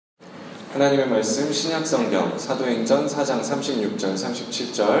하나님의 말씀 신약성경 사도행전 4장 36절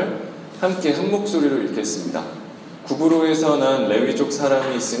 37절 함께 한 목소리로 읽겠습니다. 구브로에서 난 레위족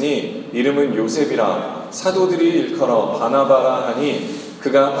사람이 있으니 이름은 요셉이라 사도들이 일컬어 바나바라 하니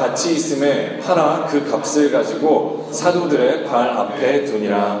그가 밭이 있음에 팔아 그 값을 가지고 사도들의 발 앞에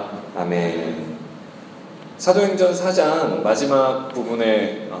두니라. 아멘. 사도행전 4장 마지막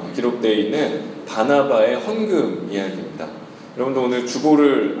부분에 기록되어 있는 바나바의 헌금 이야기입니다. 여러분도 오늘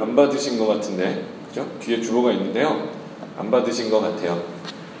주보를 안 받으신 것 같은데, 그죠? 뒤에 주보가 있는데요. 안 받으신 것 같아요.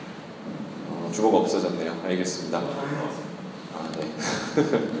 주보가 없어졌네요. 알겠습니다. 네.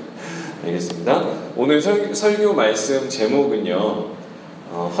 알겠습니다. 오늘 설교 말씀 제목은요,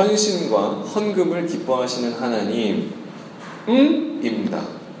 헌신과 헌금을 기뻐하시는 하나님입니다.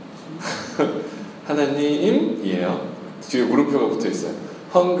 하나님이에요. 뒤에 물음표가 붙어 있어요.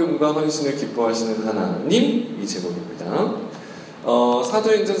 헌금과 헌신을 기뻐하시는 하나님, 이 제목입니다.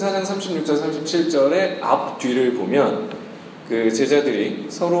 사도행전 4장 36절 37절의 앞뒤를 보면 그 제자들이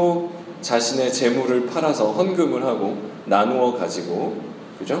서로 자신의 재물을 팔아서 헌금을 하고 나누어 가지고,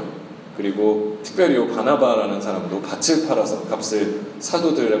 그죠? 그리고 특별히 이 바나바라는 사람도 밭을 팔아서 값을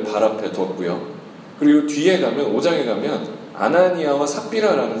사도들의 발 앞에 두었고요. 그리고 뒤에 가면 5장에 가면 아나니아와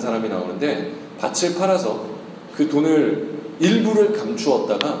삽비라라는 사람이 나오는데 밭을 팔아서 그 돈을 일부를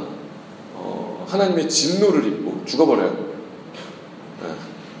감추었다가 하나님의 진노를 입고 죽어버려요.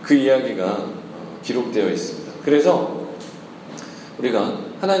 그 이야기가 기록되어 있습니다. 그래서 우리가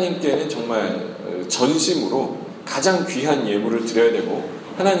하나님께는 정말 전심으로 가장 귀한 예물을 드려야 되고,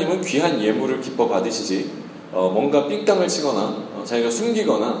 하나님은 귀한 예물을 기뻐 받으시지 뭔가 삥땅을 치거나 자기가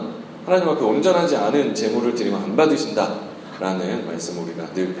숨기거나 하나님 앞에 온전하지 않은 재물을 드리면 안 받으신다라는 말씀을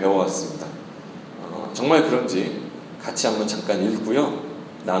우리가 늘 배워왔습니다. 정말 그런지 같이 한번 잠깐 읽고요,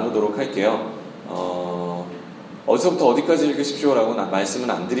 나누도록 할게요. 어디서부터 어디까지 읽으십시오라고 말씀은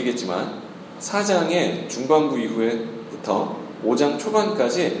안 드리겠지만 4장의 중반부 이후에부터 5장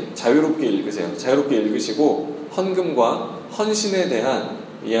초반까지 자유롭게 읽으세요. 자유롭게 읽으시고 헌금과 헌신에 대한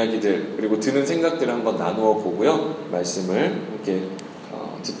이야기들, 그리고 드는 생각들을 한번 나누어 보고요, 말씀을 함께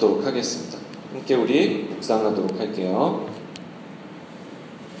듣도록 하겠습니다. 함께 우리 묵상하도록 할게요.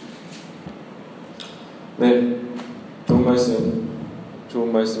 네,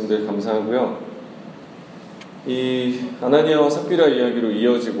 좋은 말씀들 감사하고요. 이 아나니아와 삽비라 이야기로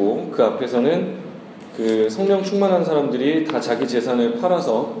이어지고, 그 앞에서는 그 성령 충만한 사람들이 다 자기 재산을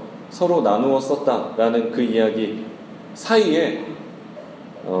팔아서 서로 나누어 썼다라는 그 이야기 사이에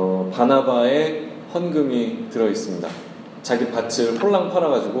바나바의 헌금이 들어있습니다. 자기 밭을 홀랑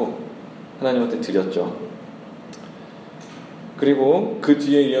팔아가지고 하나님한테 드렸죠. 그리고 그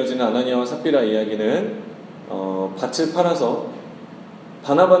뒤에 이어지는 아나니아와 삽비라 이야기는 밭을 팔아서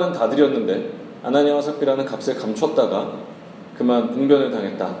바나바는 다 드렸는데 아나니아와 삽비라는 값을 감췄다가 그만 봉변을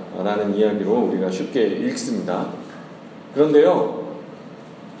당했다라는 이야기로 우리가 쉽게 읽습니다. 그런데요,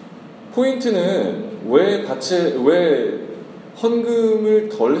 포인트는 왜 헌금을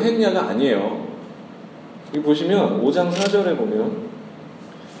덜 했냐가 아니에요. 여기 보시면 5장 4절에 보면,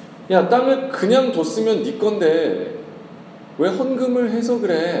 야, 땅을 그냥 뒀으면 네 건데 왜 헌금을 해서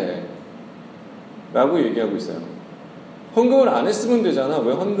그래? 라고 얘기하고 있어요. 헌금을 안 했으면 되잖아,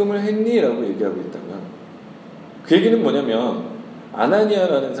 왜 헌금을 했니? 라고 얘기하고 있다면, 그 얘기는 뭐냐면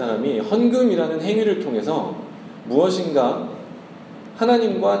아나니아라는 사람이 헌금이라는 행위를 통해서 무엇인가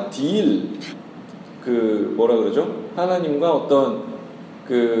하나님과 하나님과 어떤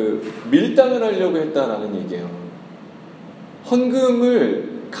밀당을 하려고 했다라는 얘기예요.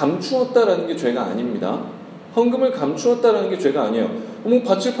 헌금을 감추었다라는 게 죄가 아닙니다. 헌금을 감추었다라는 게 죄가 아니에요.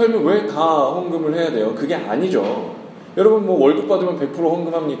 밭을 팔면 왜 다 헌금을 해야 돼요? 그게 아니죠. 여러분 월급 받으면 100%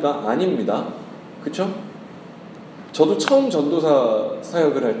 헌금합니까? 아닙니다. 그쵸? 저도 처음 전도사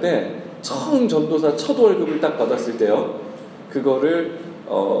사역을 할 때, 처음 전도사 첫 월급을 딱 받았을 때요, 그거를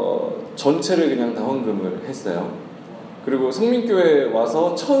전체를 그냥 다 헌금을 했어요. 그리고 성민교회에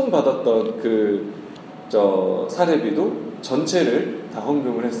와서 처음 받았던 사례비도 전체를 다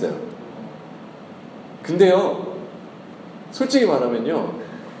헌금을 했어요. 근데요, 솔직히 말하면요,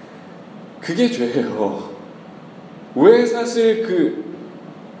 그게 죄예요. 왜 사실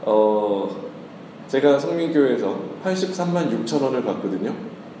제가 성민교회에서 83만 6천 원을 받거든요.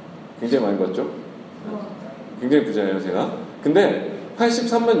 굉장히 많이 받죠? 굉장히 부자예요, 제가. 근데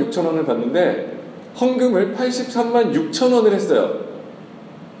 83만 6천 원을 받는데 헌금을 83만 6천 원을 했어요.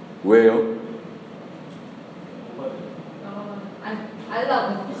 왜요?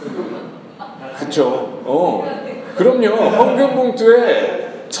 그쵸? 그럼요. 헌금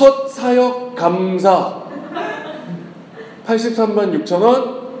봉투에 첫 사역 감사 83만 6천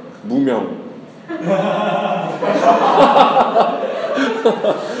원 무명.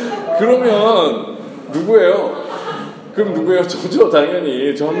 그러면 누구예요? 그럼 누구예요? 저죠,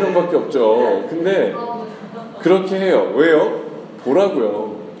 당연히. 저 한 명밖에 없죠. 근데 그렇게 해요. 왜요?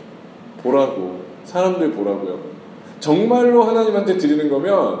 보라고요. 보라고. 사람들 보라고요. 정말로 하나님한테 드리는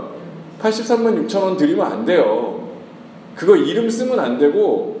거면 83만 6천 원 드리면 안 돼요. 그거 이름 쓰면 안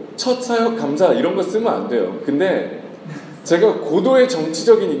되고 첫 사역 감사 이런 거 쓰면 안 돼요. 근데 제가 고도의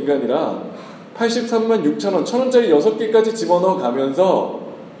정치적인 인간이라 83만 6천 원, 1,000원짜리 6개까지 집어넣어 가면서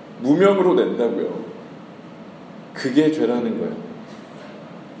무명으로 낸다고요. 그게 죄라는 거예요.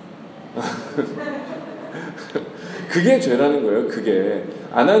 그게 죄라는 거예요. 그게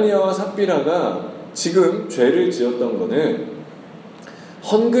아나니아와 삽비라가 지금 죄를 지었던 거는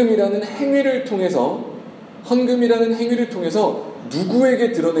헌금이라는 행위를 통해서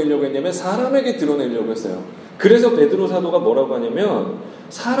누구에게 드러내려고 했냐면 사람에게 드러내려고 했어요. 그래서 베드로 사도가 뭐라고 하냐면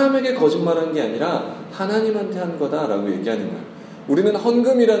사람에게 거짓말한 게 아니라 하나님한테 한 거다라고 얘기하는 거예요. 우리는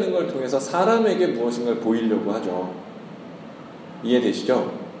헌금이라는 걸 통해서 사람에게 무엇인가를 보이려고 하죠.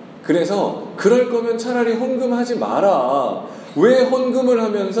 이해되시죠? 그래서 그럴 거면 차라리 헌금하지 마라. 왜 헌금을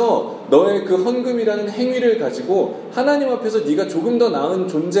하면서 너의 그 헌금이라는 행위를 가지고 하나님 앞에서 네가 조금 더 나은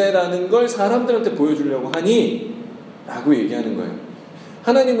존재라는 걸 사람들한테 보여주려고 하니? 라고 얘기하는 거예요.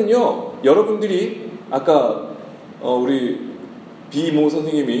 하나님은요, 여러분들이 아까 우리 비모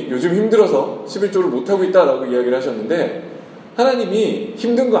선생님이 요즘 힘들어서 11조를 못하고 있다라고 이야기를 하셨는데 하나님이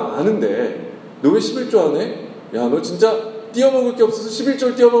힘든 거 아는데 너 왜 11조 안 해? 야, 너 진짜 띄어먹을 게 없어서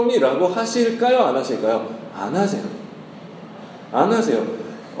 11조를 띄어먹니? 라고 하실까요? 안 하실까요? 안 하세요. 안 하세요.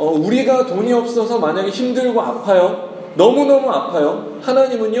 우리가 돈이 없어서 만약에 힘들고 아파요. 너무너무 아파요.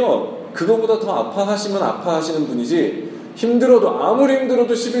 하나님은요, 그거보다 더 아파하시면 아파하시는 분이지 힘들어도 아무리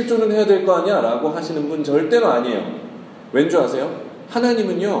힘들어도 11조는 해야 될 거 아니야? 라고 하시는 분 절대로 아니에요. 왠 줄 아세요?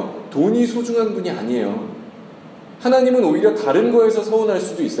 하나님은요, 돈이 소중한 분이 아니에요. 하나님은 오히려 다른 거에서 서운할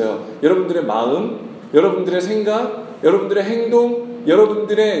수도 있어요. 여러분들의 마음, 여러분들의 생각, 여러분들의 행동,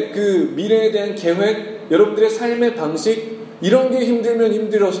 여러분들의 그 미래에 대한 계획, 여러분들의 삶의 방식, 이런 게 힘들면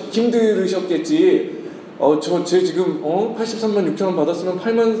힘들으셨겠지. 쟤 지금 83만 6천 원 받았으면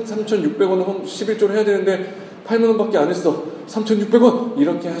 8만 3,600원 11조를 해야 되는데 8만 원밖에 안 했어. 3,600원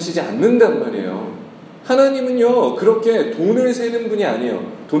이렇게 하시지 않는단 말이에요. 하나님은요, 그렇게 돈을 세는 분이 아니에요.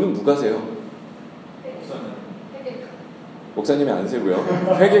 돈은 누가 세요? 목사님이 안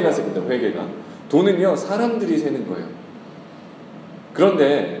세고요. 회계가 셉니다. 회계가. 돈은요, 사람들이 세는 거예요.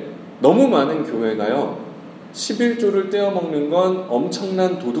 그런데 너무 많은 교회가요, 11조를 떼어먹는 건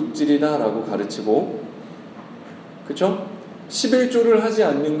엄청난 도둑질이다라고 가르치고, 그쵸? 11조를 하지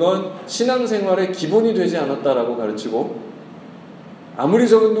않는 건 신앙생활의 기본이 되지 않았다라고 가르치고, 아무리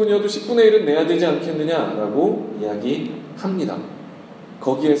적은 돈이어도 10분의 1은 내야 되지 않겠느냐라고 이야기합니다.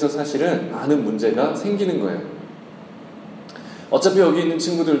 거기에서 사실은 많은 문제가 생기는 거예요. 어차피 여기 있는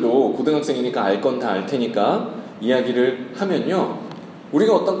친구들도 고등학생이니까 알 건 다 알 테니까 이야기를 하면요,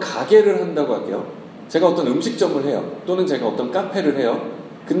 우리가 어떤 가게를 한다고 할게요. 제가 어떤 음식점을 해요. 또는 제가 어떤 카페를 해요.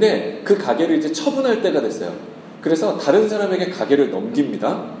 근데 그 가게를 이제 처분할 때가 됐어요. 그래서 다른 사람에게 가게를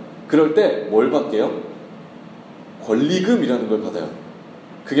넘깁니다. 그럴 때 뭘 받게요? 권리금이라는 걸 받아요.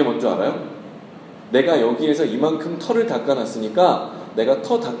 그게 뭔지 알아요? 내가 여기에서 이만큼 터를 닦아놨으니까 내가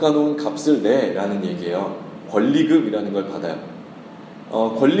터 닦아놓은 값을 내 라는 얘기예요. 권리금이라는 걸 받아요.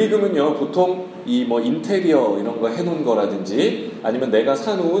 권리금은요, 보통 이 인테리어 이런 거 해놓은 거라든지 아니면 내가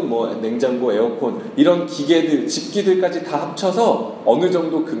사놓은 냉장고, 에어컨 이런 기계들, 집기들까지 다 합쳐서 어느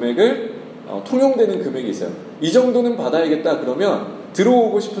정도 금액을 통용되는 금액이 있어요. 이 정도는 받아야겠다 그러면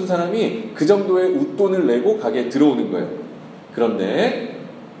들어오고 싶은 사람이 그 정도의 웃돈을 내고 가게에 들어오는 거예요. 그런데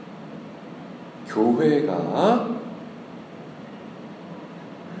교회가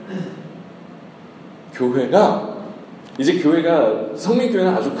이제 교회가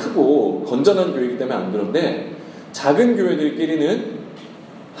성민교회는 아주 크고 건전한 교회이기 때문에 안 그런데 작은 교회들끼리는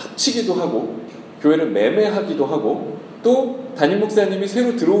합치기도 하고 교회를 매매하기도 하고 또 담임 목사님이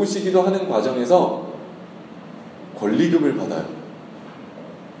새로 들어오시기도 하는 과정에서 권리금을 받아요.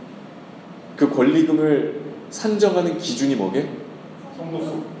 그 권리금을 산정하는 기준이 뭐게?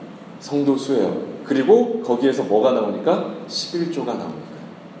 성도수예요. 그리고 거기에서 뭐가 나오니까 11조가 나옵니다.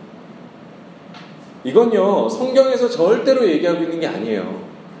 이건요, 성경에서 절대로 얘기하고 있는 게 아니에요.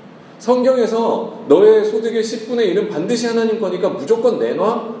 성경에서 너의 소득의 10분의 1은 반드시 하나님 거니까 무조건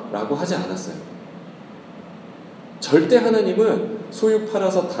내놔 라고 하지 않았어요. 절대 하나님은 소유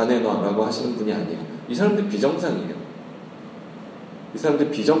팔아서 다 내놔 라고 하시는 분이 아니에요. 이 사람들 비정상이에요.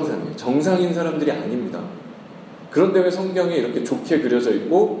 정상인 사람들이 아닙니다. 그런데 왜 성경에 이렇게 좋게 그려져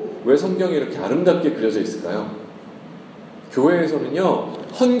있고 왜 성경에 이렇게 아름답게 그려져 있을까요? 교회에서는요,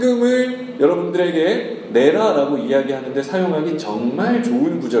 헌금을 돈을 여러분들에게 내라라고 이야기하는데 사용하기 정말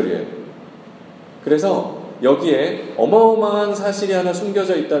좋은 구절이에요. 그래서 여기에 어마어마한 사실이 하나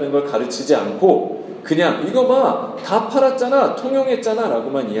숨겨져 있다는 걸 가르치지 않고 그냥 이거 봐, 다 팔았잖아, 통용했잖아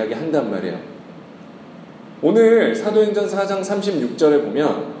라고만 이야기한단 말이에요. 오늘 사도행전 4장 36절에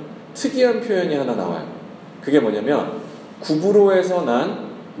보면 특이한 표현이 하나 나와요. 그게 뭐냐면 구브로에서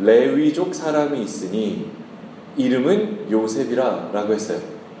난 레위족 사람이 있으니 이름은 요셉이라 라고 했어요.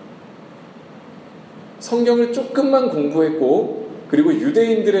 성경을 조금만 공부했고 그리고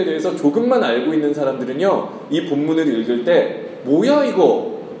유대인들에 대해서 조금만 알고 있는 사람들은요, 이 본문을 읽을 때 뭐야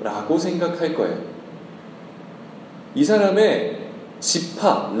이거? 라고 생각할 거예요. 이 사람의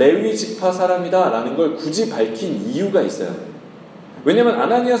지파, 레위 지파 사람이다 라는 걸 굳이 밝힌 이유가 있어요. 왜냐면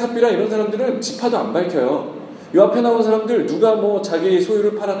아나니아 삽비라 이런 사람들은 지파도 안 밝혀요. 이 앞에 나온 사람들 누가 뭐 자기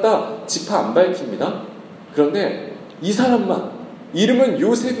소유를 팔았다 지파 안 밝힙니다. 그런데 이 사람만 이름은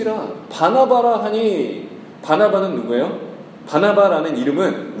요셉이라 바나바라 하니, 바나바는 누구예요? 바나바라는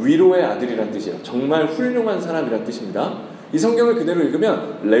이름은 위로의 아들이란 뜻이에요. 정말 훌륭한 사람이란 뜻입니다. 이 성경을 그대로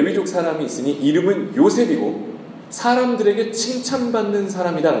읽으면 레위족 사람이 있으니 이름은 요셉이고 사람들에게 칭찬받는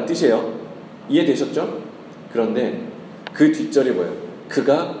사람이다라는 뜻이에요. 이해되셨죠? 그런데 그 뒷절이 뭐예요?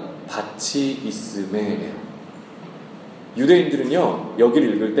 그가 밭이 있음에예요. 유대인들은요,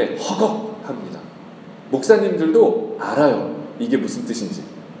 여기를 읽을 때 허걱합니다. 목사님들도 알아요. 이게 무슨 뜻인지.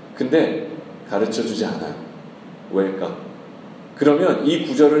 근데 가르쳐주지 않아요. 왜일까? 그러면 이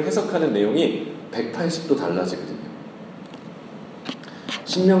구절을 해석하는 내용이 180도 달라지거든요.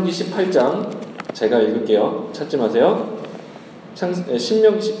 신명기 18장 제가 읽을게요. 찾지 마세요.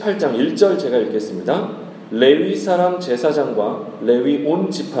 신명기 18장 1절 제가 읽겠습니다. 레위 사람 제사장과 레위 온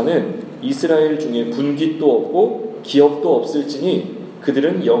지파는 이스라엘 중에 분깃도 없고 기업도 없을지니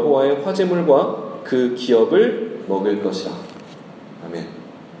그들은 여호와의 화제물과 그 기업을 먹을 것이라. 아멘.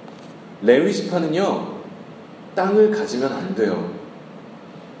 레위 지파는요, 땅을 가지면 안 돼요.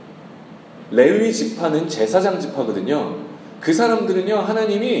 레위 지파는 제사장 지파거든요. 그 사람들은요,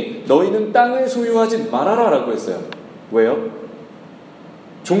 하나님이 너희는 땅을 소유하지 말아라 라고 했어요. 왜요?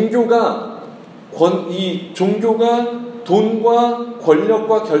 종교가 돈과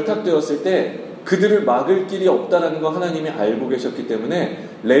권력과 결탁되었을 때 그들을 막을 길이 없다라는 거 하나님이 알고 계셨기 때문에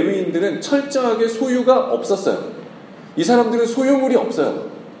레위인들은 철저하게 소유가 없었어요. 이 사람들은 소유물이 없어요.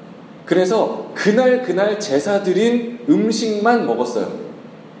 그래서 그날 제사 드린 음식만 먹었어요.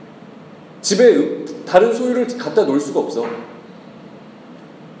 집에 다른 소유를 갖다 놓을 수가 없어.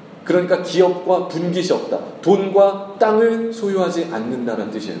 그러니까 기업과 분깃이 없다. 돈과 땅을 소유하지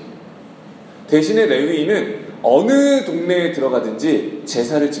않는다는 뜻이에요. 대신에 레위인은 어느 동네에 들어가든지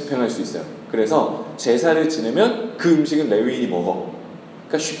제사를 집행할 수 있어요. 그래서 제사를 지내면 그 음식은 레위인이 먹어.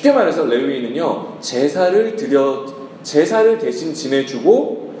 그러니까 쉽게 말해서 레위인은요, 제사를 대신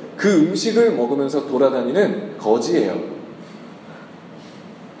지내주고 그 음식을 먹으면서 돌아다니는 거지예요.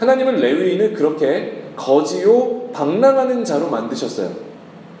 하나님은 레위인을 그렇게 거지요 방랑하는 자로 만드셨어요.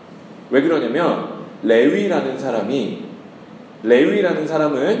 왜 그러냐면 레위라는 사람은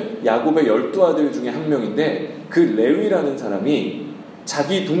야곱의 12아들 중에 한 명인데 그 레위라는 사람이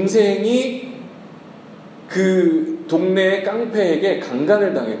자기 동생이 그 동네의 깡패에게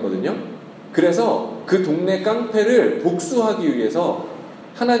강간을 당했거든요. 그래서 그 동네 깡패를 복수하기 위해서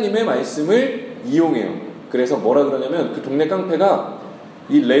하나님의 말씀을 이용해요. 그래서 뭐라 그러냐면 그 동네 깡패가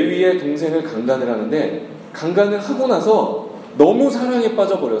이 레위의 동생을 강간을 하는데 강간을 하고 나서 너무 사랑에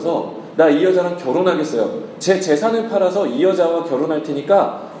빠져버려서 나 이 여자랑 결혼하겠어요. 제 재산을 팔아서 이 여자와 결혼할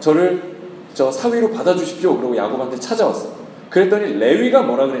테니까 저를 사위로 받아주십시오. 그러고 야곱한테 찾아왔어. 그랬더니 레위가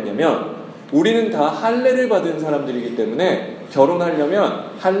뭐라 그랬냐면 우리는 다 할례를 받은 사람들이기 때문에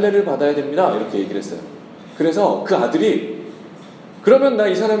결혼하려면 할례를 받아야 됩니다. 이렇게 얘기를 했어요. 그래서 그 아들이 그러면 나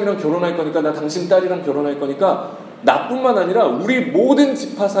이 사람이랑 결혼할 거니까 나 당신 딸이랑 결혼할 거니까 나뿐만 아니라 우리 모든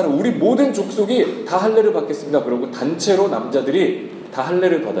지파 사람, 우리 모든 족속이 다 할례를 받겠습니다. 그러고 단체로 남자들이 다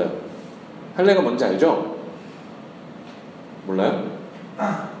할례를 받아요. 할례가 뭔지 알죠? 몰라요?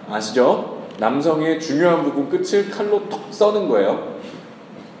 아시죠? 남성의 중요한 부분 끝을 칼로 톡 써는 거예요.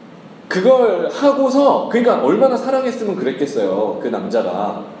 그걸 하고서 그러니까 얼마나 사랑했으면 그랬겠어요. 그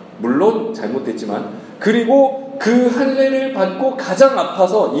남자가. 물론 잘못됐지만. 그리고 그 할례를 받고 가장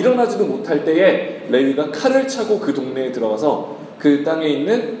아파서 일어나지도 못할 때에 레위가 칼을 차고 그 동네에 들어가서 그 땅에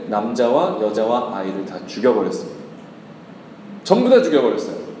있는 남자와 여자와 아이를 다 죽여버렸습니다. 전부 다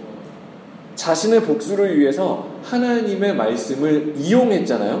죽여버렸어요. 자신의 복수를 위해서 하나님의 말씀을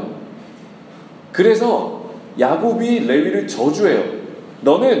이용했잖아요. 그래서 야곱이 레위를 저주해요.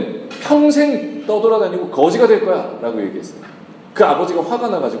 너는 평생 떠돌아다니고 거지가 될 거야 라고 얘기했어요. 그 아버지가 화가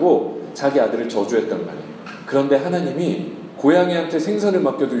나가지고 자기 아들을 저주했단 말이에요. 그런데 하나님이 고양이한테 생선을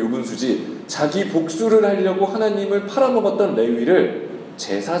맡겨도 유분수지 자기 복수를 하려고 하나님을 팔아먹었던 레위를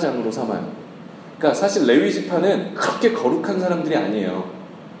제사장으로 삼아요. 그러니까 사실 레위 지파는 그렇게 거룩한 사람들이 아니에요.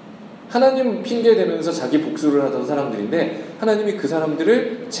 하나님 핑계대면서 자기 복수를 하던 사람들인데 하나님이 그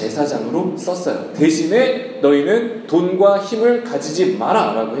사람들을 제사장으로 썼어요. 대신에 너희는 돈과 힘을 가지지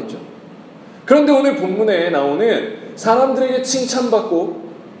마라 라고 했죠. 그런데 오늘 본문에 나오는 사람들에게 칭찬받고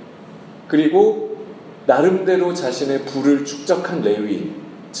그리고 나름대로 자신의 부를 축적한 레위,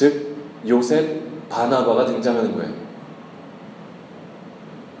 즉 요셉, 바나바가 등장하는 거예요.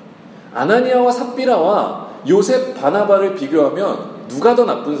 아나니아와 삽비라와 요셉, 바나바를 비교하면 누가 더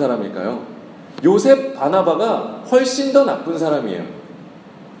나쁜 사람일까요? 요셉, 바나바가 훨씬 더 나쁜 사람이에요.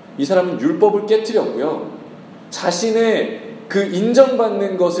 이 사람은 율법을 깨트렸고요. 자신의 그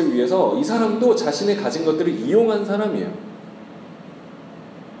인정받는 것을 위해서 이 사람도 자신의 가진 것들을 이용한 사람이에요.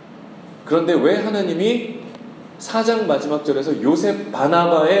 그런데 왜 하나님이 4장 마지막 절에서 요셉,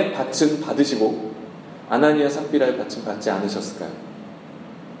 바나바의 밭은 받으시고 아나니아, 삽비라의 밭은 받지 않으셨을까요?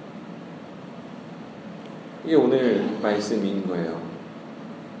 이게 오늘 말씀인 거예요.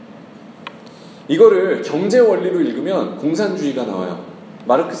 이거를 경제 원리로 읽으면 공산주의가 나와요.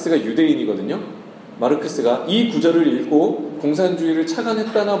 마르크스가 유대인이거든요. 마르크스가 이 구절을 읽고 공산주의를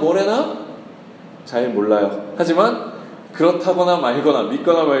착안했다나 뭐래나 잘 몰라요. 하지만 그렇다거나 말거나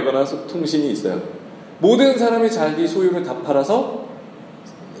믿거나 말거나 통신이 있어요. 모든 사람이 자기 소유를 다 팔아서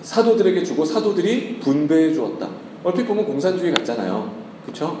사도들에게 주고 사도들이 분배해 주었다. 얼핏 보면 공산주의 같잖아요.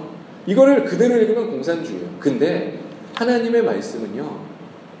 그렇죠? 이거를 그대로 읽으면 공산주의예요. 근데 하나님의 말씀은요.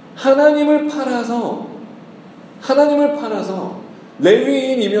 하나님을 팔아서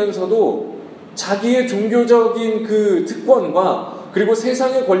레위인이면서도 자기의 종교적인 그 특권과 그리고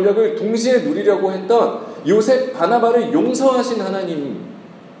세상의 권력을 동시에 누리려고 했던 요셉, 바나바를 용서하신 하나님이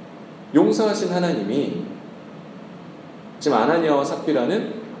지금 아나니아와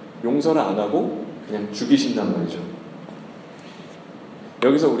삽비라는 용서를 안 하고 그냥 죽이신단 말이죠.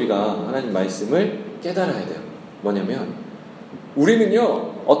 여기서 우리가 하나님 말씀을 깨달아야 돼요. 뭐냐면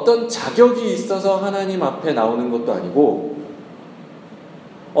우리는요 어떤 자격이 있어서 하나님 앞에 나오는 것도 아니고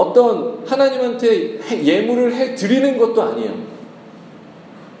어떤 하나님한테 예물을 해드리는 것도 아니에요.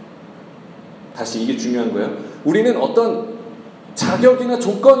 다시 이게 중요한 거예요. 우리는 어떤 자격이나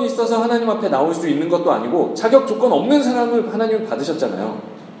조건이 있어서 하나님 앞에 나올 수 있는 것도 아니고 자격 조건 없는 사람을 하나님을 받으셨잖아요.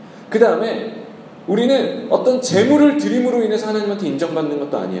 그 다음에 우리는 어떤 재물을 드림으로 인해서 하나님한테 인정받는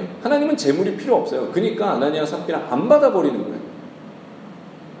것도 아니에요. 하나님은 재물이 필요 없어요. 그러니까 아나니아 삽비라 안 받아버리는 거예요.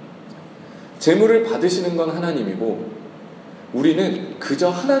 재물을 받으시는 건 하나님이고 우리는 그저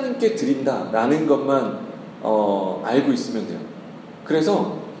하나님께 드린다라는 것만 알고 있으면 돼요.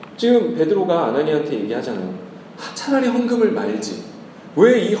 그래서 지금 베드로가 아나니아한테 얘기하잖아요. 차라리 헌금을 말지.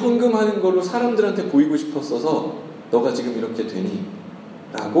 왜 이 헌금하는 걸로 사람들한테 보이고 싶었어서 너가 지금 이렇게 되니?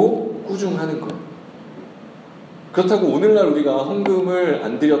 라고 꾸중하는 거예요. 그렇다고 오늘날 우리가 헌금을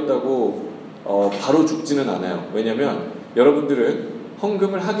안 드렸다고 바로 죽지는 않아요. 왜냐하면 여러분들은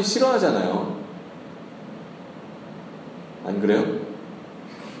헌금을 하기 싫어하잖아요. 안 그래요?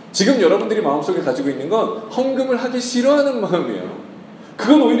 지금 여러분들이 마음속에 가지고 있는 건 헌금을 하기 싫어하는 마음이에요.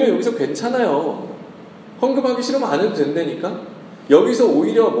 그건 오히려 여기서 괜찮아요. 헌금하기 싫으면 안 해도 된다니까? 여기서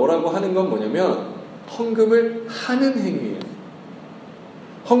오히려 뭐라고 하는 건 뭐냐면 헌금을 하는 행위예요.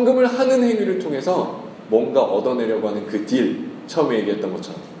 헌금을 하는 행위를 통해서 뭔가 얻어내려고 하는 그 딜, 처음에 얘기했던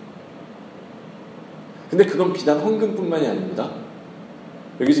것처럼. 근데 그건 비단 헌금뿐만이 아닙니다.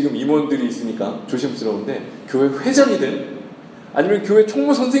 여기 지금 임원들이 있으니까 조심스러운데 교회 회장이든 아니면 교회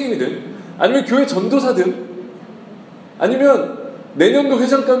총무 선생님이든 아니면 교회 전도사든 아니면 내년도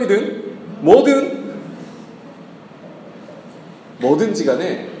회장감이든 뭐든지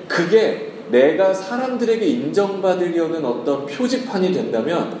간에 그게 내가 사람들에게 인정받으려는 어떤 표지판이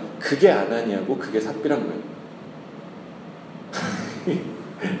된다면 그게 아나니아고 그게 삽비란 거예요.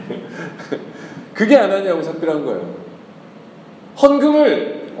 그게 아나니아고 삽비란 거예요.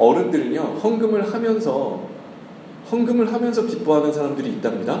 헌금을 어른들은요 헌금을 하면서 기뻐하는 사람들이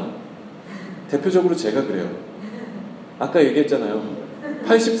있답니다. 대표적으로 제가 그래요. 아까 얘기했잖아요.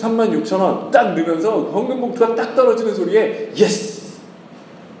 83만 6천 원 딱 넣으면서 헌금 봉투가 딱 떨어지는 소리에 예스!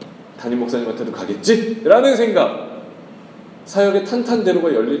 담임 목사님한테도 가겠지? 라는 생각. 사역의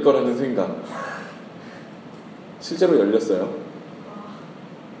탄탄대로가 열릴 거라는 생각. 실제로 열렸어요.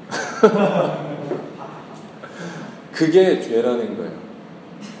 그게 죄라는 거예요.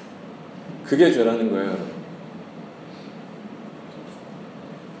 그게 죄라는 거예요.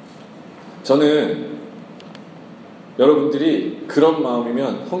 저는 여러분들이 그런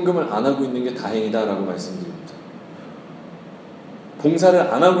마음이면 헌금을 안 하고 있는 게 다행이다라고 말씀드립니다. 봉사를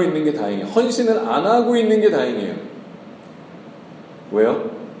안 하고 있는 게 다행이에요. 헌신을 안 하고 있는 게 다행이에요.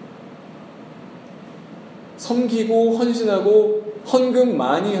 왜요? 섬기고 헌신하고 헌금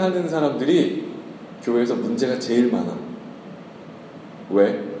많이 하는 사람들이 교회에서 문제가 제일 많아.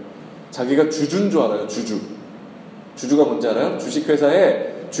 왜? 자기가 주주인 줄 알아요. 주주가 뭔지 알아요?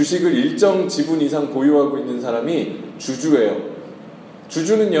 주식회사에 주식을 일정 지분 이상 보유하고 있는 사람이 주주예요.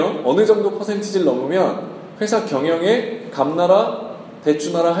 주주는요, 어느 정도 퍼센티지를 넘으면 회사 경영에 감나라,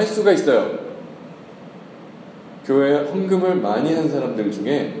 대추나라 할 수가 있어요. 교회에 헌금을 많이 한 사람들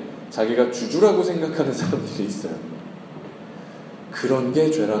중에 자기가 주주라고 생각하는 사람들이 있어요. 그런 게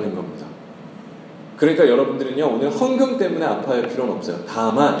죄라는 겁니다. 그러니까 여러분들은요, 오늘 헌금 때문에 아파할 필요는 없어요.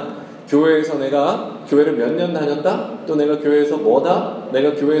 다만 교회에서 내가 교회를 몇 년 다녔다? 또 내가 교회에서 뭐다?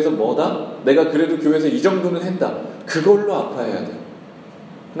 내가 교회에서 뭐다? 내가 그래도 교회에서 이 정도는 했다. 그걸로 아파해야 돼요.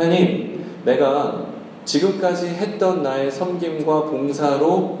 하나님, 내가 지금까지 했던 나의 섬김과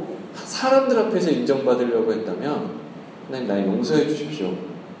봉사로 사람들 앞에서 인정받으려고 했다면 하나님, 나 용서해 주십시오.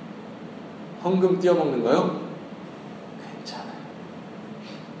 헌금 띄어먹는가요? 괜찮아요.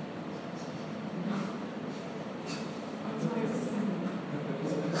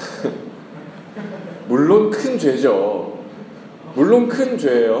 물론 큰 죄죠. 물론 큰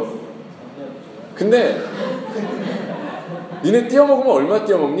죄예요. 근데 니네 띄어먹으면 얼마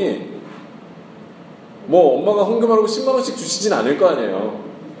띄어먹니? 뭐 엄마가 헌금하라고 10만원씩 주시진 않을 거 아니에요.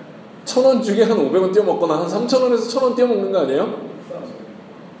 1,000원 주게 한 500원 띄어먹거나 한 3,000원에서 1,000원 띄어먹는 거 아니에요?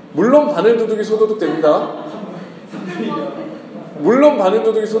 물론 바늘도둑이 소도둑 됩니다. 물론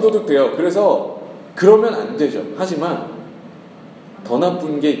바늘도둑이 소도둑 돼요. 그래서 그러면 안 되죠. 하지만 더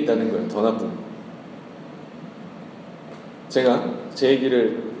나쁜 게 있다는 거예요. 더 나쁜 거. 제가 제 이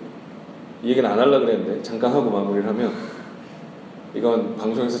얘기는 안 하려고 그랬는데 잠깐 하고 마무리를 하면, 이건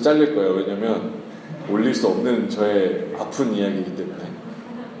방송에서 잘릴 거예요. 왜냐면 올릴 수 없는 저의 아픈 이야기이기 때문에.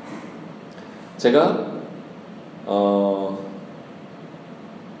 제가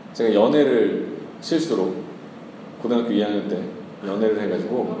연애를 실수로 고등학교 2학년 때 연애를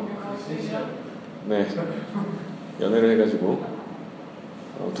해가지고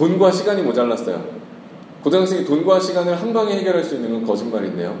돈과 시간이 모자랐어요. 고등학생이 돈과 시간을 한 방에 해결할 수 있는 건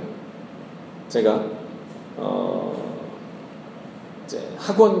거짓말인데요. 제가 이제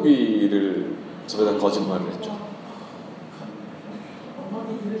학원비를 집에다 거짓말을 했죠.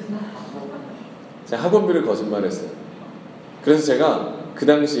 제가 학원비를 거짓말했어요. 그래서 제가 그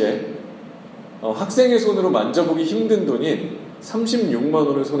당시에 학생의 손으로 만져보기 힘든 돈인 36만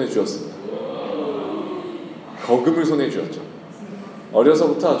원을 손에 쥐었습니다. 거금을 손에 쥐었죠.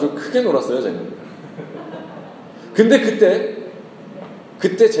 어려서부터 아주 크게 놀았어요, 제가. 근데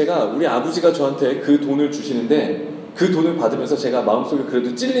그때 제가, 우리 아버지가 저한테 그 돈을 주시는데, 그 돈을 받으면서 제가 마음속에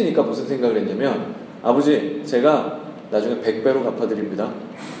그래도 찔리니까 무슨 생각을 했냐면, 아버지, 제가 나중에 100배로 갚아드립니다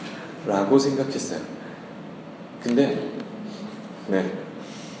라고 생각했어요. 근데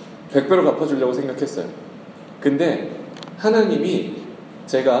 100배로 갚아주려고 생각했어요. 근데 하나님이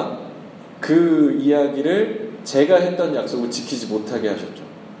제가 그 이야기를, 제가 했던 약속을 지키지 못하게 하셨죠.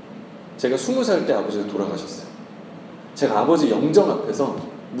 제가 20살 때 아버지가 돌아가셨어요. 제가 아버지 영정 앞에서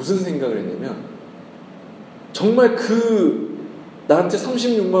무슨 생각을 했냐면, 정말 나한테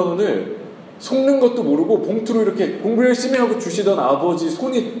 36만 원을 속는 것도 모르고 봉투로 이렇게 공부 열심히 하고 주시던 아버지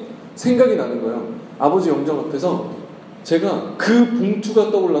손이 생각이 나는 거예요. 아버지 영정 앞에서 제가 그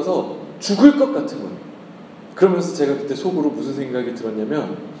봉투가 떠올라서 죽을 것 같은 거예요. 그러면서 제가 그때 속으로 무슨 생각이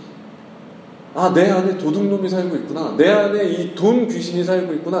들었냐면, 내 안에 도둑놈이 살고 있구나. 내 안에 이 돈 귀신이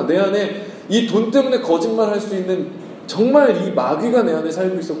살고 있구나. 내 안에 이 돈 때문에 거짓말할 수 있는 정말 이 마귀가 내 안에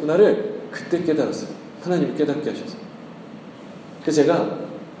살고 있었구나를 그때 깨달았어요. 하나님이 깨닫게 하셔서. 그래서 제가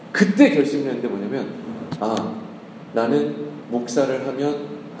그때 결심을 했는데 뭐냐면, 나는 목사를 하면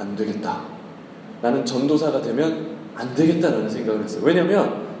안 되겠다. 나는 전도사가 되면 안 되겠다라는 생각을 했어요.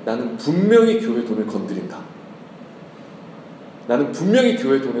 왜냐면 나는 분명히 교회 돈을 건드린다. 나는 분명히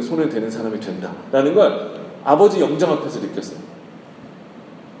교회 돈에 손을 대는 사람이 된다 라는 걸 아버지 영정 앞에서 느꼈어요.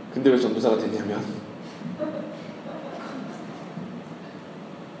 근데 왜 전도사가 됐냐면,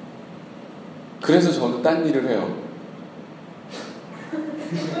 그래서 저는 딴 일을 해요.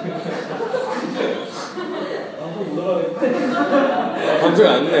 방송이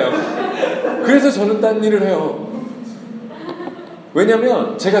안 돼요. 그래서 저는 딴 일을 해요.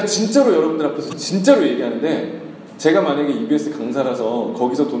 왜냐면 제가 진짜로 여러분들 앞에서 진짜로 얘기하는데, 제가 만약에 EBS 강사라서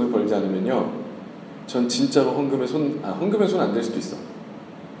거기서 돈을 벌지 않으면요, 전 진짜로 헌금에 손 안 댈 수도 있어.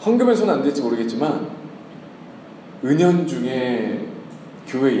 헌금에 손 안 될지 모르겠지만 은연중에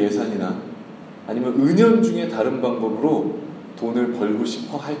교회 예산이나 아니면 은연중에 다른 방법으로 돈을 벌고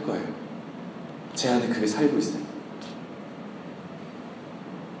싶어 할 거예요. 제 안에 그게 살고 있어요.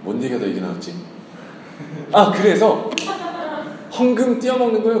 뭔 얘기가 더 얘기 나왔지? 그래서 헌금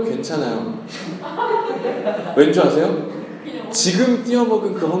띄어먹는 거요? 괜찮아요. 왠 줄 아세요? 지금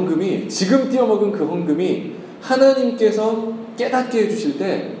띄어먹은 그 헌금이 하나님께서 깨닫게 해주실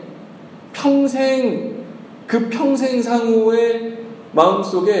때 평생 상후의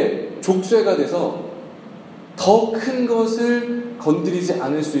마음속에 족쇄가 돼서 더 큰 것을 건드리지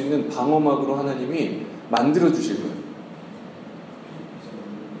않을 수 있는 방어막으로 하나님이 만들어 주실 거예요.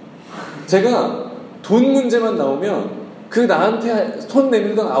 제가 돈 문제만 나오면 그 나한테 손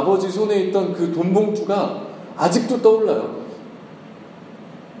내밀던 아버지 손에 있던 그 돈 봉투가 아직도 떠올라요.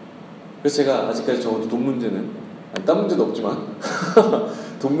 그래서 제가 아직까지 적어도 돈 문제는, 딴 문제도 없지만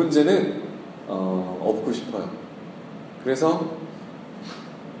돈 문제는 없고 싶어요. 그래서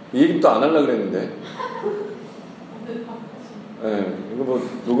이 얘기 또 안 하려고 그랬는데, 네, 이거 뭐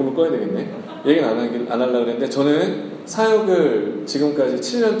녹음을 꺼야 되겠네. 얘기는 안 하려고 그랬는데, 저는 사역을 지금까지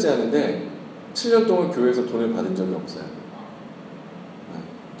 7년째 하는데 7년 동안 교회에서 돈을 받은 적이 없어요.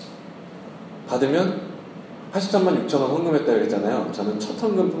 받으면 83만 6천 원 헌금했다고 그랬잖아요. 저는 첫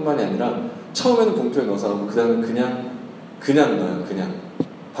헌금뿐만이 아니라 처음에는 봉투에 넣어서 하고 그 다음에 그냥 넣어요. 그냥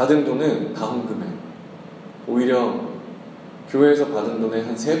받은 돈은 다 헌금해요. 오히려 교회에서 받은 돈의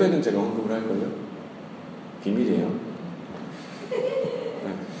한 3배는 제가 헌금을 할걸요. 비밀이에요.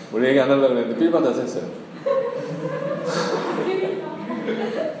 네. 원래 얘기 안 하려고 했는데 삘 받아서 했어요.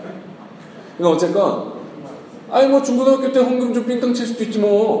 그러니까 어쨌건 뭐 중고등학교 때 헌금 좀 삥땅 칠 수도 있지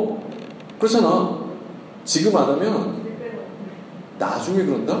뭐. 그렇잖아. 지금 안 하면 나중에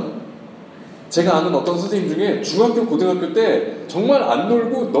그런다? 제가 아는 어떤 선생님 중에 중학교, 고등학교 때 정말 안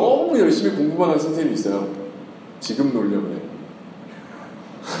놀고 너무 열심히 공부만 하는 선생님이 있어요. 지금 놀려고 그래.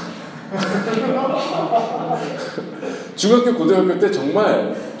 중학교, 고등학교 때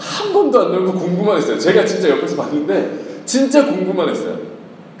정말 한 번도 안 놀고 공부만 했어요. 제가 진짜 옆에서 봤는데 진짜 공부만 했어요.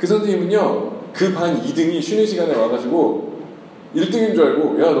 그 선생님은요, 그 반 2등이 쉬는 시간에 와가지고 1등인 줄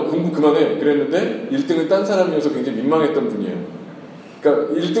알고 야 너 공부 그만해 그랬는데 1등은 딴 사람이어서 굉장히 민망했던 분이에요.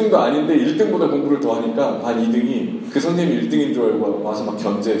 그러니까 1등도 아닌데 1등보다 공부를 더 하니까 반 2등이 그 선생님이 1등인 줄 알고 와서 막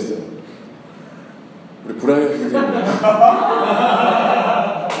견제했어요. 우리 브라이언 선생님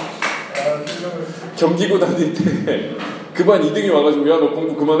경기고 다닐 때 그 반 2등이 와가지고 야 너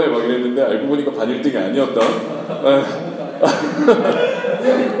공부 그만해 막 이랬는데 알고 보니까 반 1등이 아니었던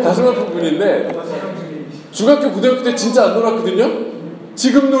가슴 아픈 분인데 중학교, 고등학교 때 진짜 안 놀았거든요?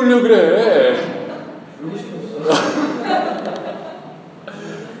 지금 놀려 그래.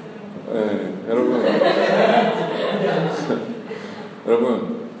 네,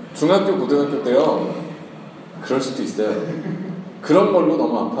 여러분, 중학교, 고등학교 때요, 그럴 수도 있어요. 그런 걸로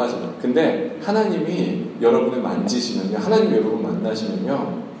너무 아파하지 마. 근데 하나님이 여러분을 만지시면요, 하나님이 여러분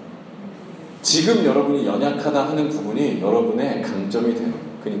만나시면요, 지금 여러분이 연약하다 하는 부분이 여러분의 강점이 돼요.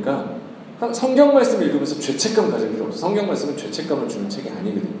 그러니까 성경 말씀 읽으면서 죄책감 가질 필요 없어요. 성경 말씀은 죄책감을 주는 책이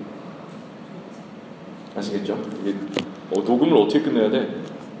아니거든요. 아시겠죠? 이게 녹음을 어떻게 끝내야 돼?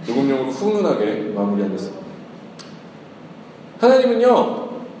 녹음용으로 훈훈하게 마무리하겠습니다. 하나님은요,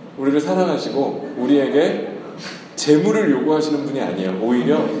 우리를 사랑하시고 우리에게 재물을 요구하시는 분이 아니에요.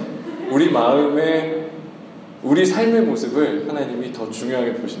 오히려 우리 마음의, 우리 삶의 모습을 하나님이 더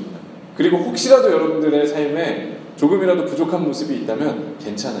중요하게 보십니다. 그리고 혹시라도 여러분들의 삶에 조금이라도 부족한 모습이 있다면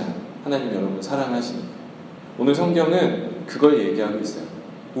괜찮아요. 하나님 여러분 사랑하시니까. 오늘 성경은 그걸 얘기하고 있어요.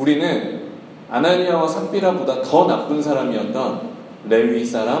 우리는 아나니아와 삽비라보다 더 나쁜 사람이었던 레위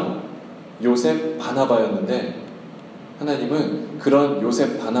사람 요셉 바나바였는데, 하나님은 그런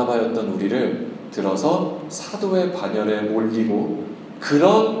요셉 바나바였던 우리를 들어서 사도의 반열에 올리고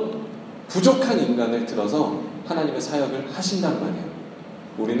그런 부족한 인간을 들어서 하나님의 사역을 하신단 말이에요.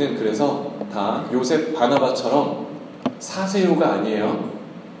 우리는 그래서 다 요셉 바나바처럼 사세요가 아니에요.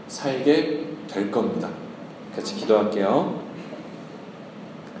 살게 될 겁니다. 같이 기도할게요.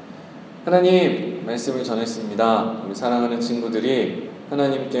 하나님, 말씀을 전했습니다. 우리 사랑하는 친구들이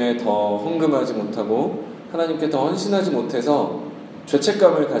하나님께 더 헌금하지 못하고 하나님께 더 헌신하지 못해서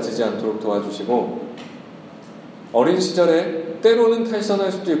죄책감을 가지지 않도록 도와주시고, 어린 시절에 때로는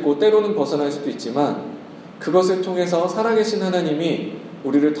탈선할 수도 있고 때로는 벗어날 수도 있지만 그것을 통해서 살아계신 하나님이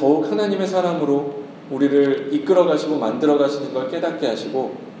우리를 더욱 하나님의 사람으로 우리를 이끌어 가시고 만들어 가시는 걸 깨닫게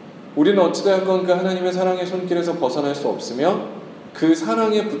하시고, 우리는 어찌되었건 그 하나님의 사랑의 손길에서 벗어날 수 없으며 그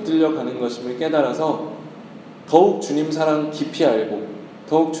사랑에 붙들려 가는 것임을 깨달아서 더욱 주님 사랑 깊이 알고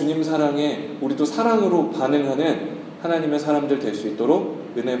더욱 주님 사랑에 우리도 사랑으로 반응하는 하나님의 사람들 될 수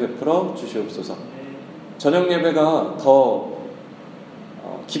있도록 은혜 베풀어 주시옵소서. 저녁 예배가 더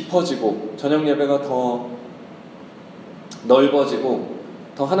깊어지고 저녁 예배가 더 넓어지고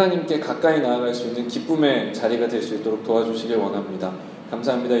더 하나님께 가까이 나아갈 수 있는 기쁨의 자리가 될 수 있도록 도와주시길 원합니다.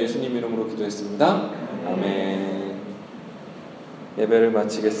 감사합니다. 예수님 이름으로 기도했습니다. 아멘. 예배를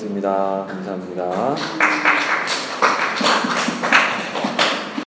마치겠습니다. 감사합니다.